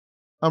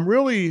I'm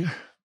really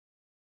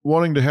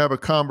wanting to have a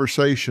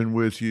conversation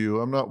with you.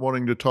 I'm not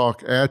wanting to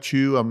talk at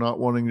you. I'm not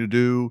wanting to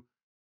do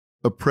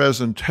a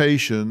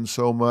presentation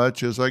so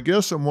much as I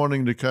guess I'm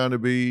wanting to kind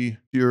of be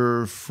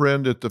your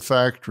friend at the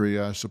factory,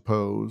 I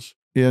suppose,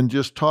 in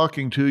just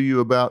talking to you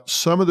about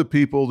some of the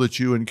people that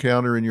you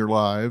encounter in your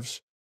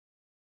lives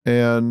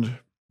and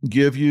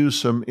give you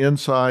some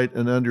insight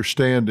and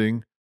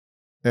understanding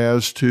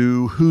as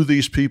to who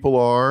these people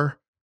are,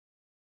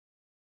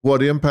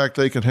 what impact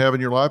they can have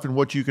in your life, and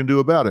what you can do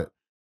about it.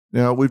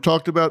 Now, we've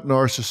talked about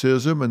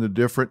narcissism and the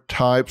different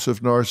types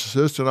of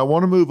narcissists, and I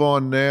want to move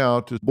on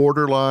now to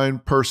borderline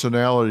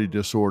personality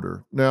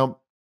disorder. Now,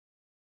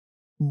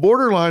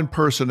 borderline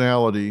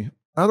personality,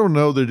 I don't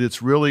know that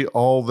it's really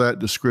all that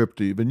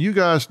descriptive, and you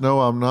guys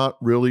know I'm not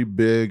really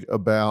big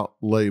about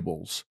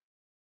labels,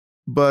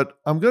 but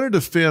I'm going to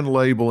defend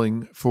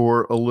labeling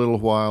for a little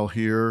while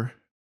here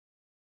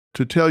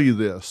to tell you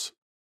this.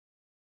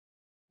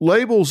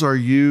 Labels are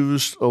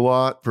used a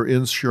lot for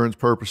insurance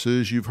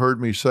purposes. You've heard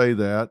me say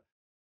that.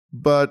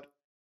 But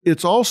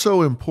it's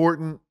also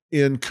important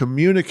in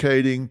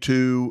communicating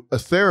to a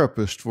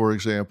therapist, for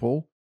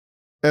example,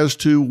 as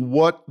to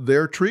what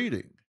they're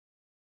treating.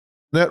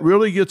 That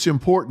really gets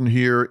important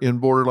here in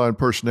borderline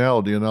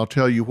personality, and I'll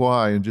tell you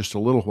why in just a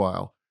little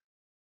while.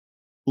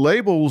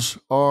 Labels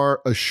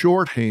are a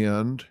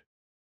shorthand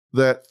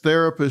that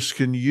therapists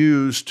can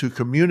use to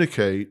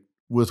communicate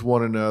with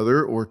one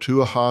another or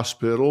to a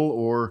hospital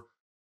or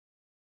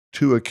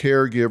to a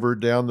caregiver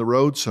down the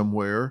road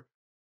somewhere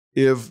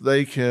if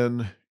they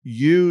can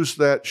use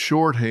that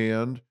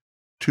shorthand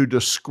to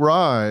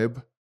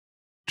describe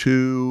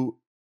to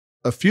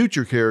a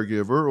future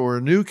caregiver or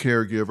a new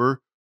caregiver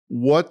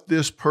what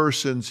this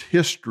person's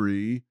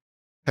history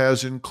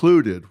has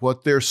included,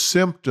 what their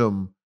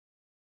symptom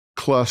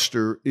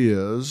cluster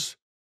is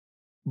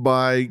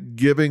by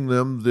giving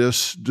them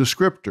this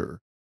descriptor.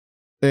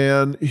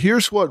 And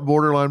here's what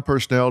borderline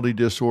personality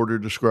disorder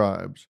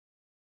describes: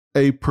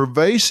 a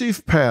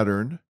pervasive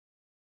pattern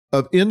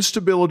of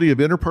instability of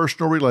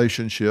interpersonal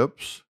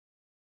relationships,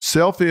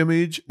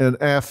 self-image and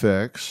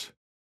affects,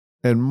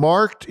 and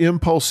marked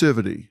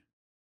impulsivity,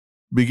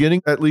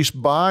 beginning at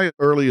least by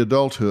early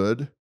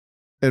adulthood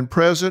and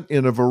present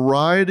in a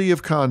variety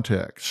of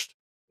contexts.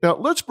 Now,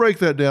 let's break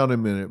that down a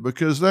minute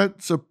because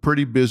that's a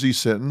pretty busy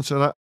sentence,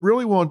 and I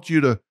really want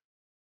you to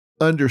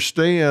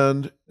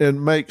understand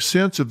and make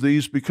sense of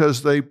these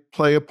because they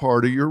play a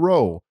part of your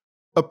role.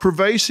 A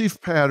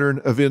pervasive pattern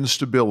of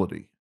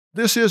instability.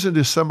 This isn't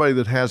just somebody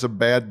that has a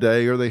bad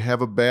day or they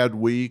have a bad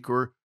week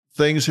or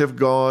things have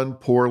gone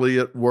poorly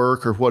at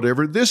work or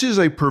whatever. This is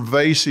a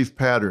pervasive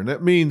pattern.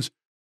 That means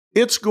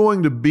it's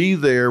going to be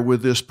there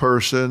with this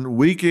person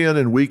week in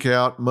and week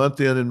out,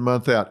 month in and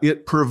month out.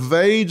 It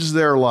pervades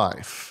their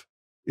life.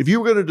 If you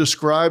were going to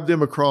describe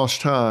them across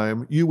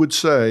time, you would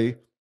say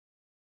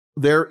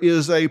there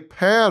is a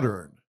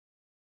pattern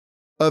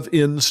of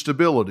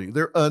instability.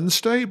 They're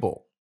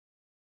unstable.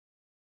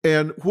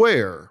 And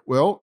where?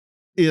 Well,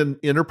 in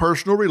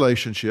interpersonal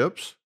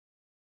relationships,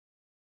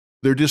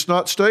 they're just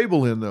not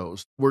stable in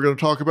those. We're going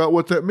to talk about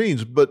what that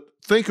means, but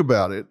think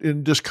about it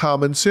in just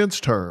common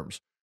sense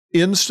terms.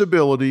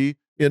 Instability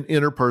in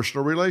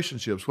interpersonal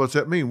relationships. What's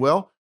that mean?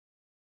 Well,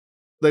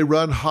 they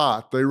run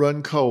hot, they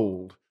run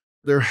cold.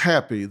 They're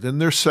happy, then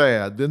they're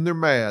sad, then they're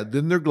mad,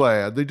 then they're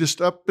glad. They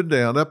just up and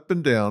down,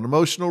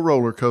 emotional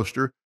roller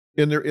coaster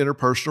in their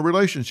interpersonal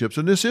relationships.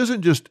 And this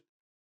isn't just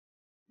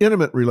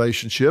intimate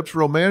relationships,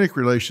 romantic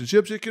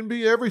relationships. It can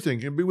be everything.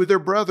 It can be with their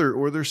brother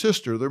or their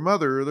sister, their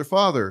mother or their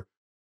father,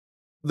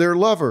 their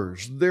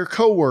lovers, their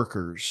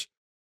coworkers,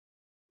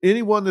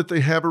 anyone that they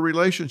have a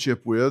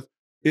relationship with.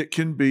 It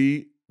can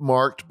be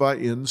marked by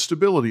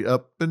instability,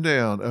 up and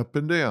down, up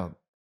and down.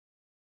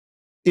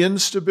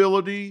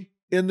 Instability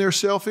in their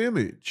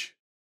self-image.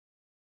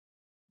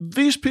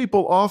 These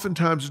people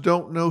oftentimes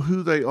don't know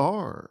who they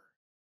are.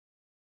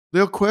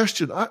 They'll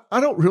question,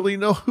 I don't really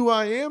know who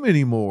I am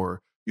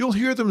anymore. You'll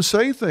hear them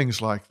say things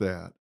like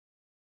that.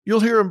 You'll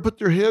hear them put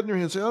their head in their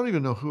hand and say, I don't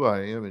even know who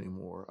I am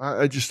anymore.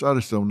 I just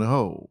don't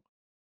know.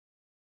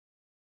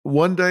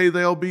 One day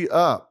they'll be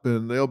up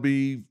and they'll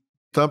be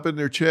thumping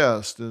their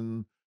chest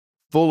and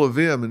full of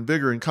vim and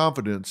vigor and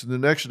confidence. And the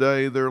next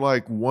day they're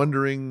like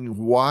wondering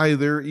why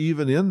they're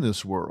even in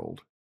this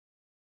world.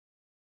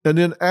 And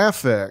then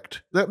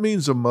affect, that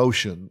means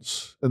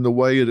emotions and the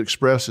way it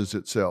expresses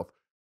itself.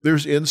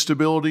 There's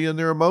instability in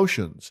their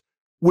emotions.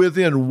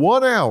 Within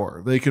 1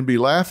 hour, they can be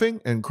laughing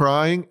and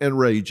crying and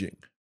raging.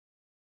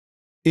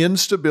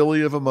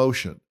 Instability of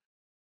emotion.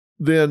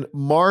 Then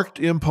marked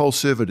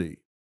impulsivity.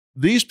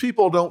 These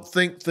people don't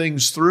think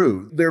things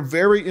through. They're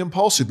very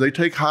impulsive. They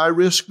take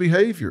high-risk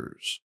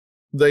behaviors.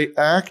 They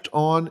act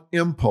on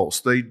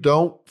impulse. They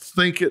don't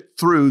think it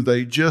through.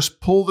 They just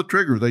pull the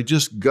trigger. They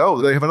just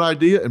go. They have an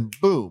idea and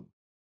boom,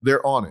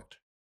 they're on it.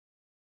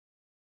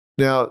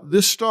 Now,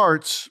 this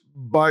starts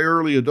by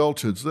early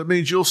adulthood. So that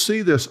means you'll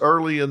see this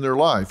early in their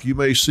life. You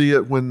may see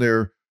it when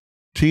they're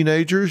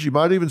teenagers. You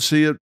might even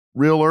see it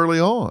real early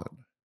on.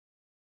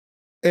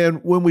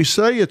 And when we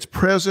say it's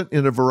present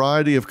in a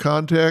variety of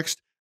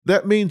contexts,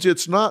 That means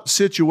it's not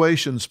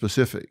situation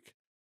specific.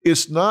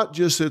 It's not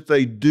just that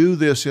they do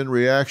this in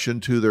reaction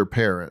to their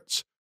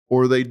parents,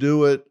 or they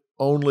do it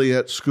only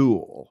at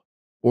school,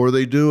 or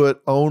they do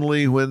it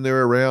only when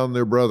they're around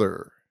their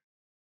brother.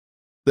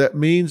 That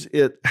means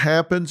it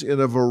happens in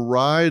a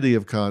variety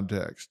of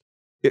contexts.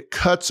 It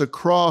cuts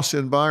across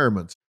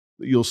environments.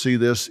 You'll see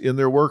this in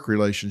their work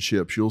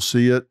relationships. You'll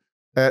see it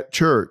at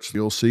church.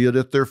 You'll see it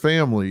at their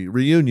family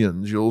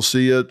reunions. You'll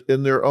see it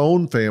in their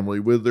own family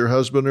with their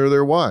husband or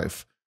their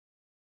wife.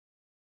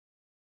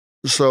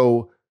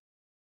 So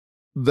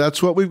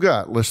that's what we've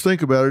got. Let's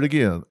think about it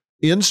again.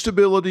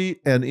 Instability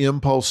and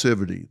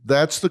impulsivity.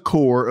 That's the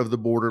core of the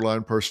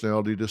borderline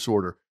personality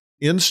disorder.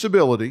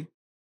 Instability,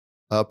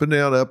 up and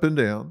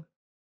down,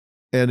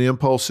 and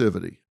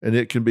impulsivity. And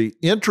it can be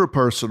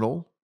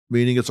intrapersonal,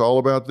 meaning it's all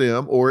about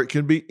them, or it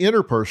can be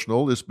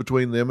interpersonal, it's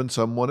between them and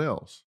someone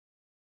else.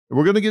 And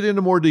we're going to get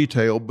into more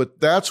detail, but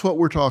that's what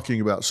we're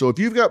talking about. So if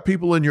you've got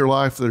people in your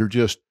life that are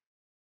just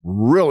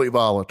really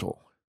volatile,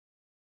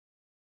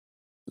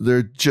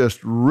 they're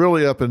just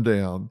really up and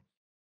down,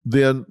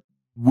 then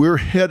we're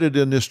headed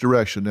in this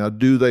direction. Now,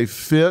 do they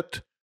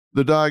fit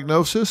the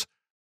diagnosis?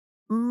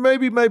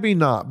 Maybe, maybe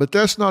not, but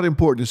that's not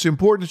important. It's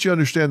important that you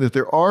understand that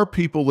there are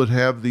people that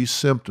have these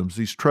symptoms,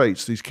 these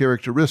traits, these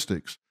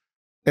characteristics.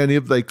 And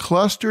if they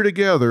cluster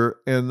together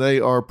and they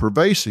are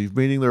pervasive,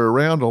 meaning they're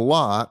around a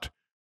lot,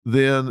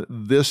 then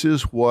this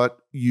is what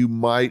you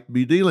might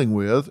be dealing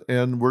with.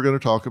 And we're going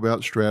to talk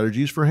about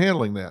strategies for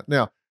handling that.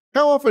 Now,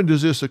 how often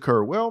does this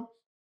occur? Well,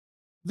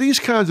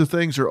 these kinds of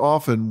things are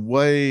often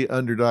way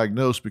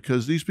underdiagnosed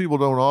because these people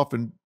don't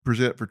often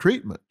present for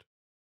treatment.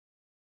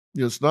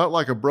 It's not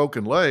like a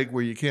broken leg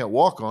where you can't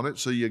walk on it,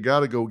 so you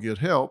got to go get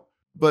help.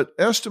 But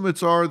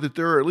estimates are that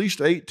there are at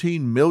least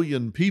 18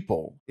 million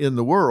people in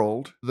the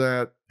world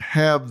that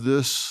have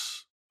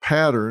this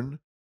pattern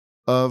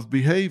of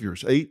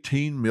behaviors.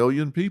 18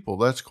 million people.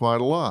 That's quite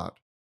a lot.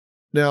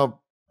 Now,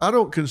 I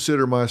don't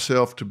consider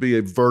myself to be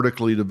a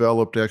vertically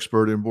developed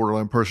expert in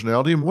borderline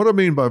personality. And what I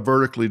mean by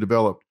vertically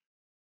developed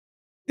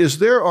is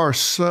there are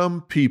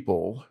some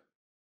people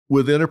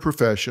within a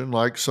profession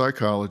like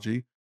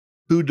psychology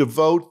who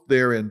devote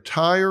their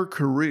entire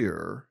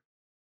career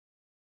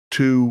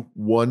to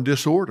one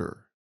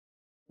disorder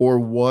or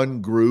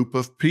one group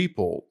of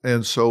people.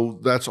 And so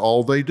that's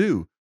all they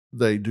do.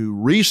 They do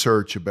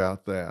research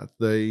about that.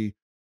 They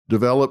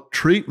develop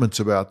treatments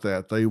about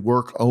that. They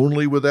work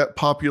only with that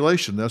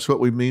population. That's what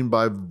we mean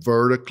by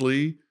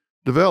vertically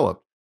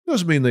developed.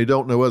 Doesn't mean they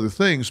don't know other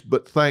things,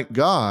 but thank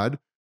God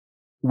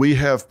we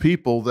have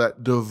people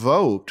that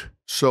devote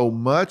so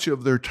much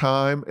of their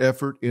time,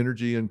 effort,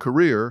 energy, and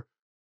career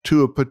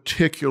to a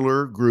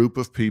particular group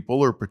of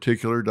people or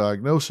particular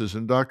diagnosis.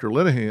 And Dr.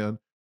 Linehan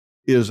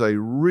is a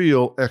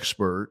real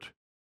expert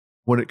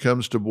when it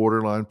comes to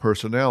borderline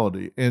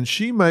personality. And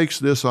she makes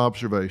this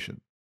observation.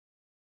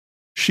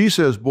 She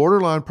says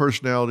borderline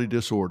personality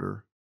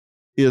disorder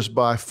is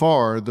by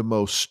far the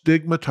most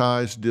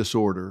stigmatized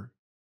disorder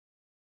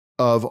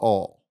of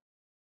all.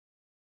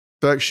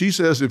 In fact, she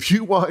says if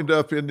you wind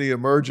up in the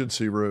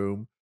emergency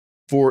room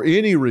for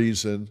any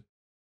reason,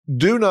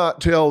 do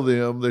not tell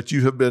them that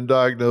you have been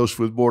diagnosed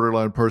with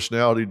borderline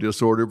personality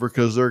disorder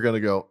because they're going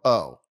to go,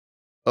 oh,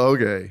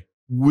 okay,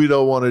 we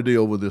don't want to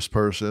deal with this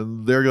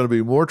person. They're going to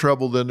be more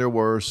trouble than they're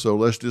worth, so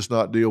let's just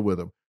not deal with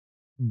them.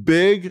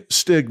 Big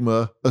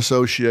stigma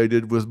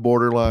associated with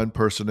borderline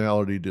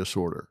personality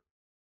disorder.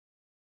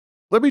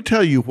 Let me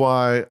tell you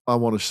why I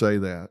want to say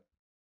that.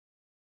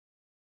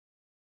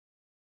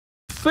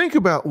 Think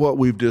about what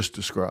we've just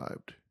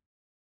described.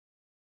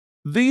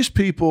 These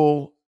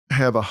people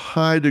have a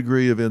high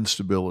degree of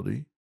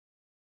instability,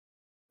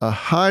 a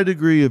high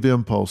degree of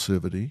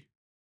impulsivity,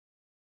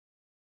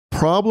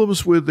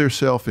 problems with their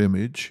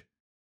self-image,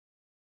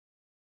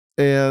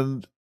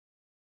 and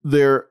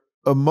they're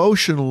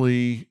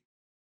emotionally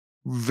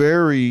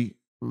very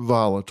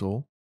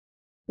volatile.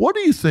 What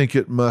do you think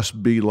it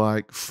must be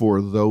like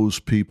for those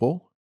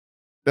people?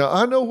 Now,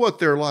 I know what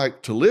they're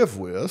like to live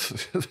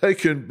with. They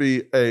can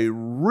be a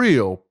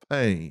real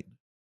pain.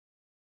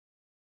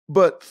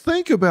 But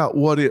think about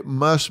what it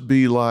must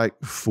be like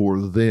for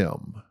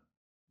them.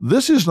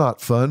 This is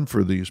not fun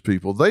for these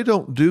people. They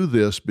don't do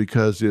this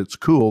because it's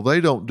cool. They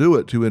don't do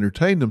it to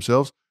entertain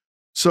themselves.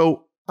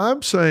 So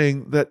I'm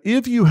saying that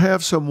if you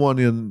have someone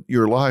in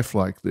your life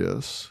like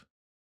this,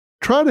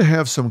 try to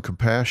have some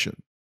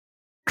compassion.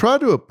 Try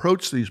to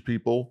approach these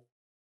people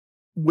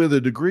with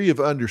a degree of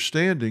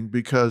understanding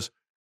because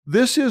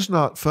this is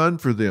not fun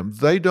for them.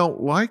 They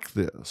don't like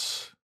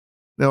this.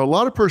 Now, a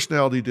lot of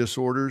personality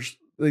disorders,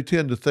 they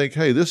tend to think,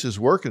 hey, this is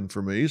working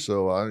for me,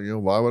 so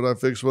why would I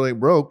fix what ain't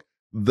broke?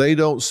 They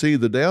don't see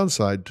the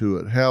downside to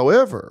it.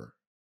 However,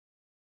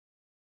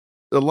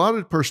 a lot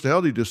of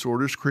personality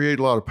disorders create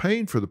a lot of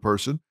pain for the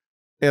person,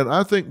 and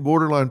I think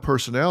borderline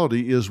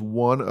personality is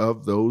one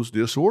of those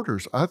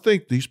disorders. I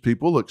think these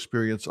people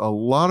experience a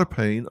lot of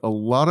pain, a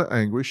lot of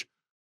anguish,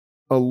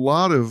 a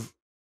lot of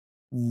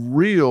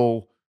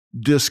real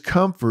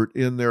discomfort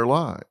in their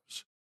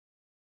lives.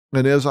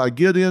 And as I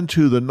get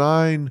into the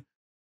 9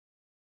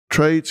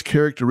 traits,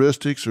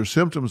 characteristics, or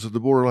symptoms of the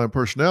borderline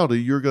personality,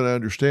 you're going to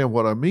understand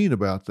what I mean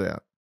about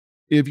that.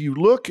 If you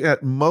look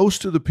at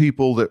most of the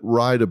people that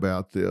write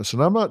about this,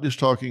 and I'm not just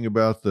talking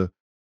about the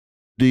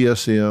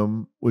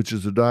DSM, which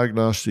is the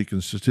Diagnostic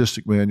and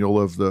Statistic Manual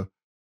of the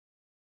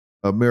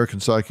American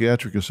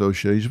Psychiatric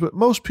Association, but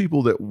most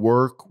people that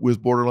work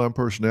with borderline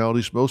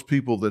personalities, most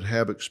people that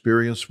have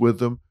experience with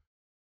them,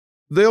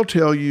 they'll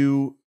tell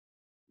you,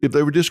 if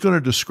they were just going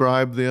to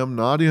describe them,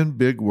 not in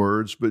big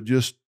words, but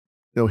just,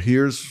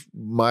 here's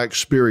my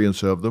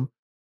experience of them,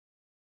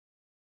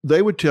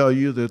 they would tell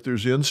you that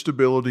there's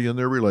instability in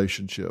their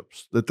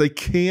relationships, that they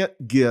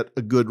can't get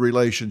a good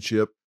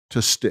relationship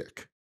to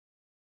stick,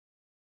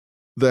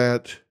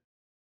 that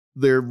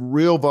they're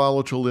real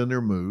volatile in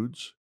their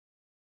moods,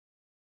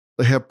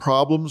 they have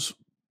problems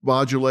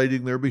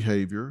modulating their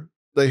behavior,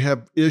 they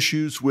have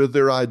issues with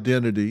their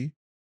identity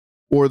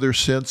or their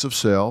sense of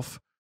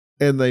self,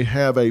 and they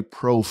have a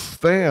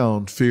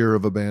profound fear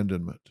of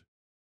abandonment.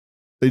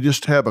 They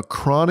just have a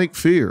chronic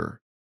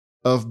fear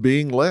of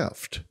being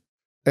left.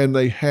 And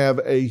they have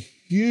a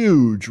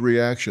huge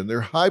reaction.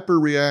 They're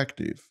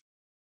hyper-reactive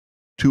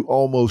to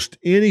almost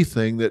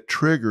anything that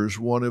triggers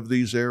one of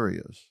these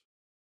areas.